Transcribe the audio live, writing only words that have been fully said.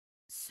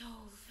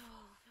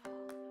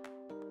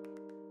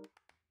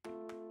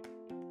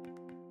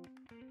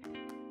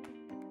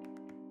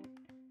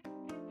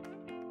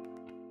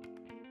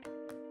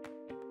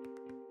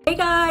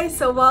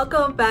so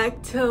welcome back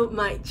to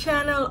my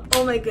channel.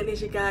 Oh my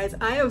goodness, you guys,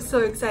 I am so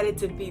excited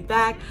to be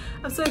back.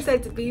 I'm so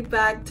excited to be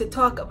back to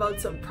talk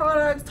about some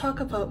products, talk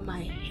about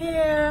my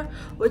hair,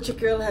 what your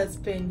girl has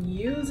been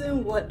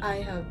using, what I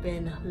have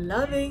been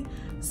loving.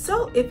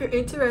 So if you're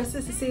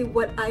interested to see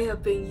what I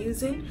have been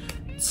using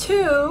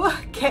to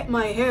get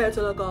my hair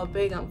to look all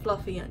big and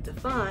fluffy and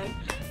defined,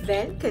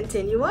 then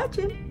continue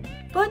watching.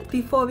 But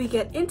before we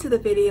get into the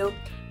video,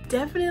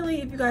 definitely,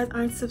 if you guys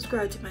aren't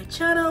subscribed to my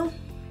channel,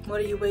 what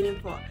are you waiting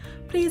for?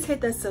 Please hit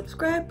that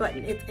subscribe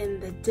button. It's in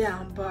the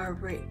down bar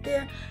right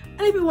there.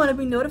 And if you want to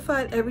be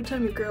notified every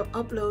time your girl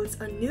uploads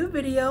a new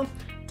video,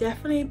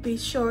 definitely be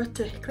sure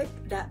to click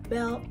that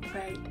bell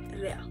right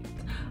there.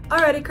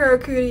 Alrighty, curl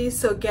cuties,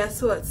 so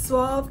guess what?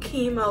 Suave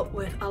came out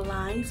with a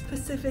line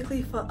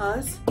specifically for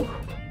us,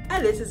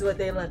 and this is what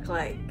they look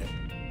like.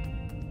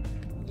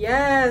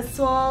 Yes,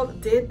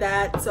 Suave did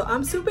that. So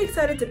I'm super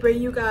excited to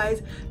bring you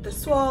guys the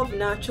Suave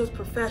Naturals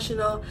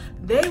Professional.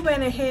 They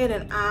went ahead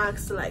and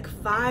asked like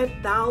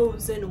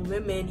 5,000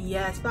 women,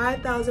 yes,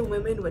 5,000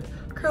 women with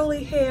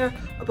curly hair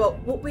about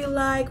what we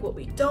like, what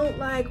we don't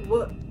like,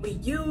 what we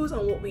use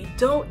and what we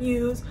don't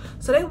use.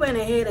 So they went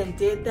ahead and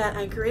did that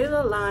and created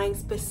a line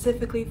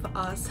specifically for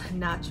us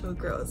natural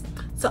girls.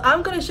 So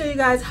I'm going to show you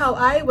guys how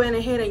I went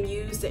ahead and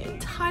used the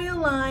entire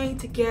line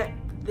to get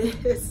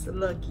this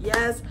look.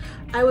 Yes,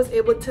 I was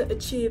able to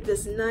achieve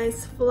this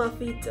nice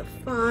fluffy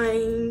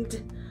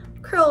defined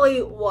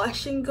curly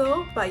wash and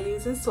go by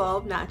using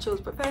Suave Naturals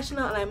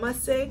Professional, and I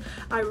must say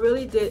I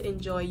really did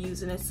enjoy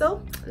using it.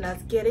 So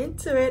let's get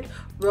into it.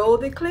 Roll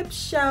the clip,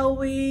 shall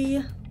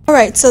we?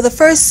 Alright, so the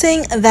first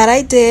thing that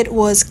I did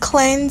was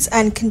cleanse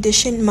and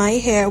condition my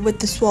hair with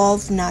the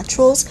Suave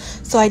Naturals.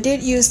 So I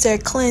did use their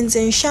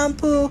cleansing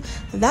shampoo.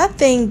 That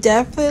thing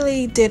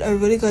definitely did a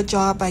really good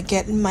job by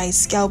getting my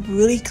scalp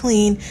really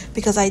clean,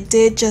 because I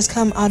did just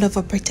come out of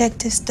a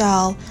protective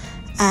style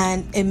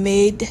and it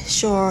made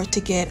sure to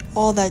get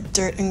all that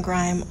dirt and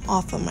grime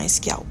off of my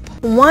scalp.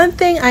 One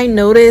thing I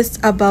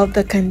noticed about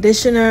the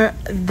conditioner,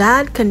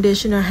 that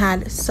conditioner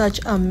had such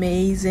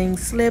amazing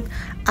slip.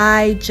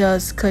 I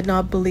just could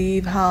not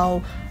believe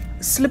how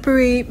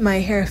slippery my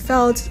hair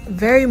felt,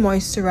 very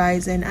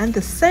moisturizing, and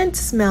the scent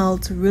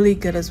smelled really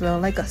good as well,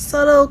 like a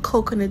subtle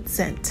coconut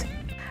scent.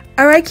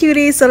 Alright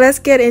cuties, so let's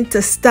get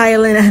into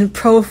styling and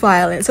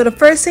profiling. So the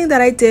first thing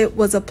that I did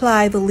was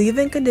apply the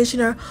leave-in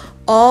conditioner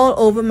all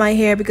over my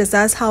hair, because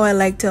that's how I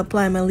like to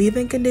apply my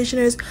leave-in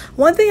conditioners.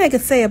 One thing I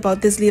could say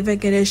about this leave-in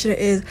conditioner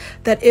is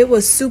that it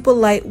was super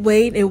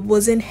lightweight. It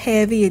wasn't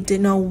heavy. It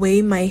did not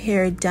weigh my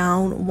hair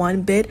down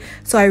one bit.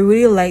 So I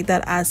really like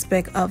that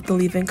aspect of the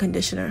leave-in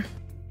conditioner.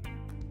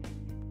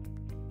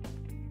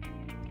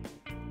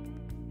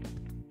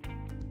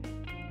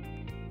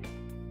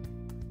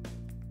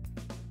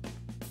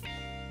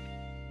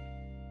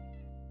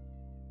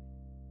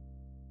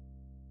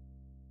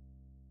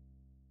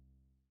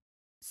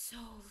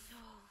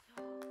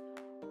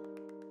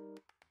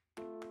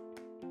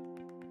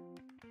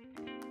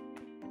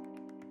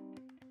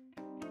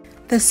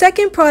 The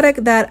second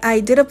product that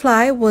I did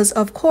apply was,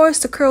 of course,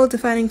 the curl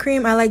defining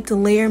cream. I like to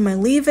layer my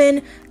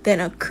leave-in,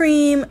 then a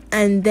cream,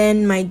 and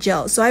then my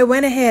gel. So I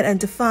went ahead and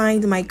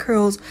defined my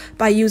curls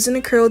by using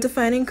the curl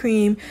defining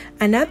cream,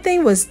 and that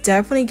thing was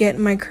definitely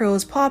getting my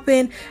curls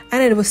popping,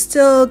 and it was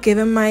still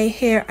giving my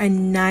hair a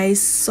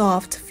nice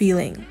soft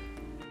feeling.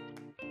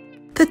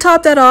 To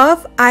top that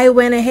off, I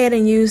went ahead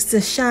and used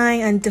the Shine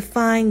and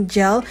Define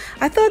Gel.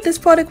 I thought this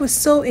product was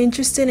so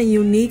interesting and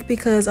unique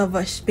because of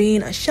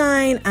being a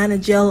shine and a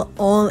gel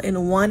all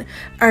in one.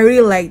 I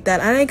really like that,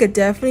 and I could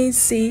definitely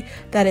see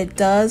that it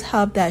does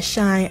have that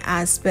shine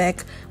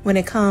aspect when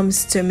it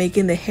comes to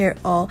making the hair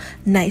all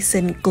nice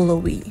and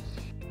glowy.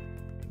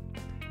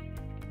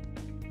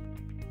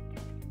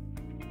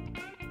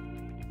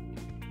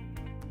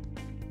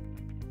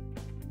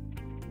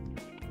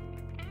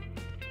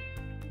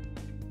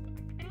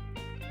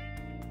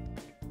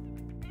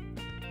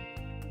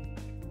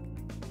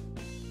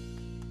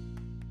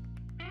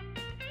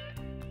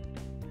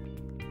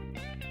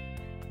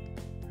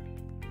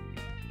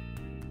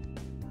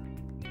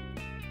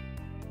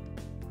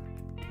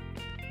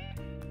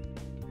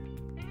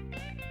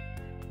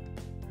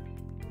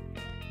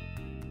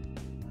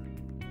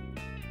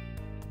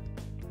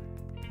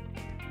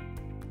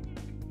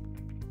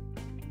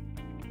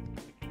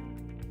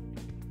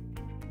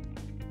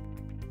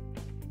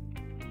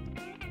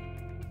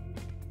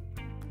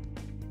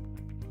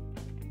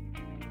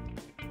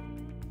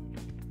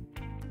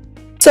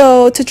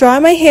 So to dry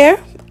my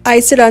hair, I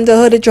sit under a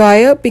hooded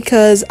dryer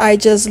because I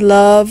just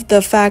love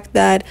the fact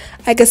that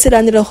I can sit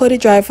under the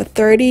hooded dryer for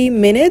 30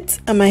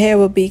 minutes and my hair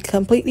will be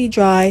completely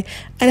dry,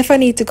 and if I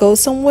need to go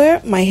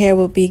somewhere, my hair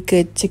will be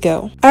good to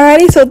go.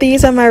 Alrighty, so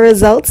these are my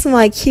results,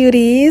 my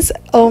cuties.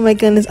 Oh my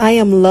goodness, I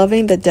am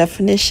loving the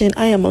definition.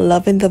 I am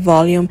loving the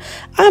volume.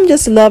 I'm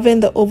just loving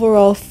the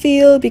overall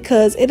feel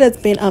because it has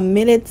been a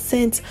minute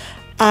since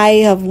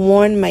I have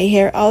worn my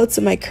hair out,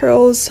 so my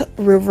curls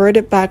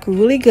reverted back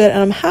really good,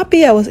 and I'm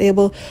happy I was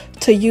able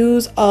to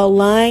use a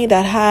line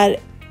that had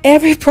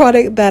every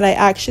product that I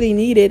actually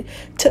needed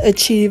to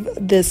achieve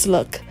this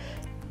look.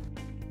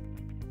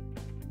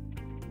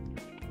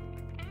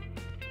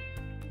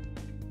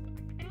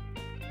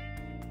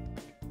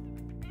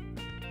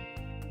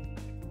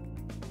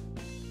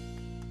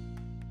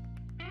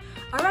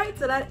 Alright,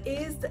 so that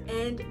is the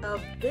end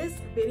of this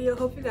video.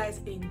 Hope you guys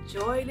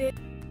enjoyed it.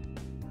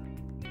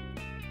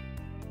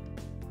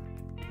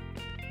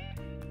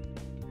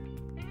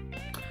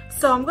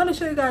 So I'm going to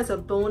show you guys a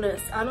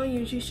bonus. I don't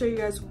usually show you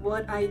guys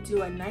what I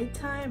do at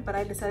nighttime, but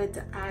I decided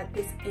to add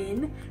this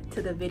in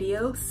to the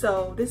video.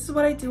 So this is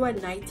what I do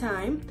at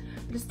nighttime.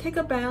 Just take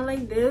a band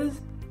like this.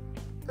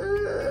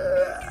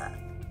 I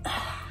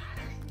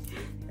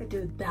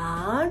do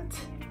that.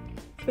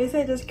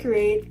 Basically I just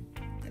create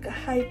like a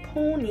high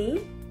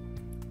pony.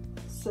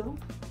 So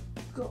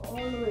go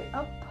all the way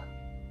up,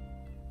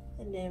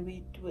 and then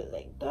we do it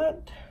like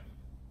that.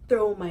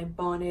 Throw my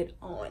bonnet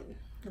on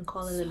and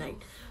call it a night.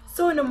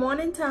 So in the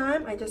morning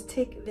time, I just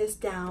take this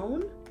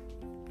down,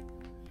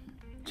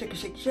 shake,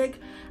 shake, shake,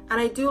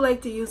 and I do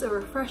like to use a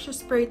refresher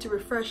spray to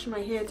refresh my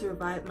hair, to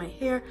revive my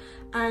hair.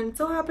 And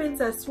so happens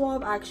that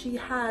Suave actually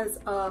has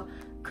a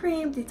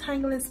cream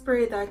detangling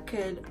spray that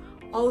could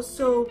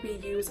also be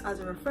used as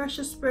a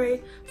refresher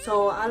spray,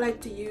 so I like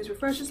to use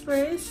refresher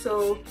sprays.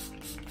 So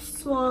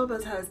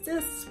Suave has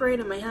this sprayed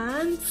in my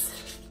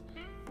hands.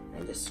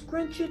 I just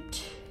scrunch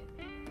it.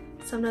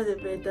 Sometimes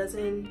if it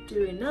doesn't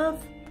do enough,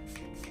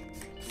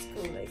 just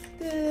go like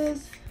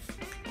this,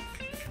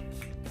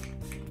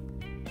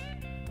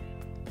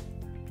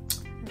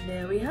 and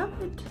there we have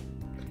it.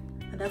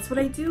 And that's what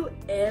I do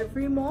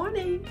every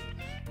morning.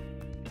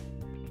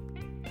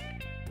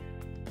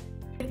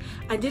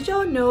 And did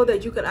y'all know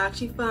that you could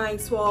actually find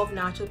Suave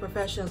Natural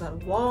Professionals at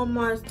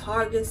Walmart,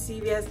 Target,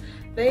 CVS?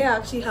 They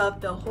actually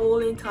have the whole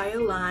entire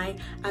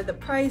line, and the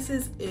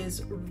prices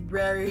is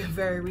very,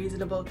 very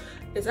reasonable.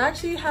 It's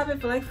actually have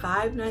it for like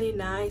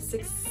 $5.99,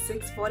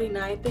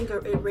 $6.49. I think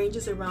it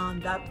ranges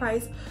around that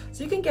price.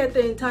 So you can get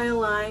the entire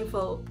line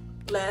for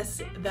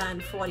less than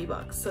 40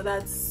 bucks. So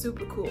that's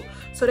super cool.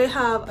 So they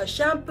have a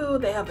shampoo,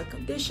 they have a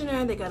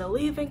conditioner, they got a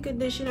leave-in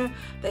conditioner,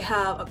 they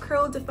have a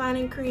curl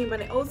defining cream,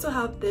 and they also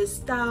have this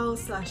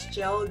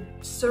style/gel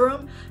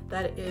serum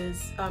that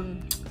is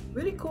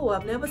really cool.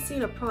 I've never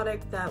seen a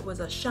product that was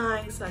a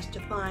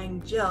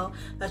shine/defying gel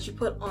that you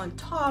put on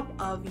top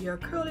of your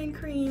curling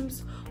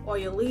creams or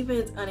your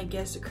leave-ins, and it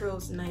gets the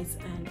curls nice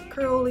and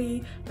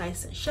curly,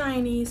 nice and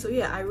shiny. So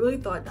yeah, I really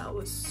thought that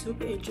was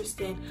super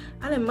interesting,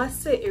 and I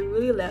must say it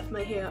really left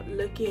my hair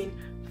looking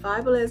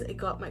fabulous. It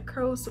got my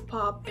curls to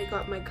pop, it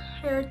got my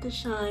hair to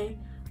shine.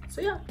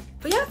 So yeah,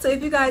 so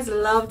if you guys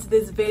loved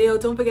this video,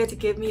 don't forget to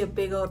give me a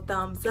big old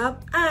thumbs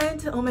up.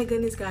 And oh my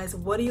goodness guys,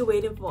 what are you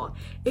waiting for?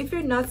 If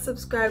you're not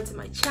subscribed to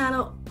my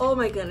channel, oh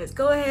my goodness,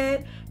 go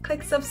ahead,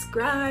 click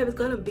subscribe. It's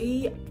gonna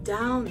be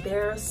down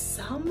there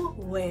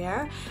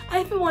somewhere.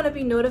 And if you want to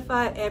be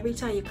notified every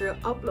time your girl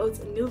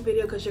uploads a new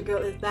video, because your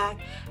girl is back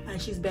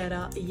and she's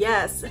better,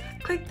 yes,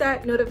 click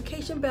that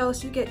notification bell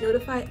so you get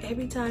notified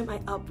every time I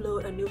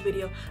upload a new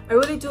video. I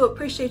really do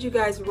appreciate you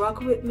guys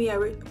rocking with me. I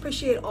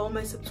appreciate all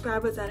my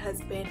subscribers that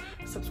has been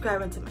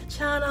subscribing to my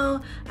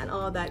channel and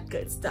all that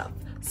good stuff.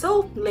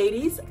 So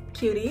ladies,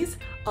 cuties,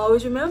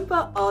 always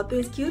remember, all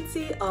things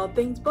cutesy, all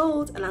things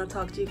bold, and I'll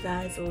talk to you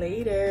guys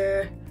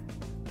later.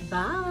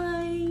 Bye.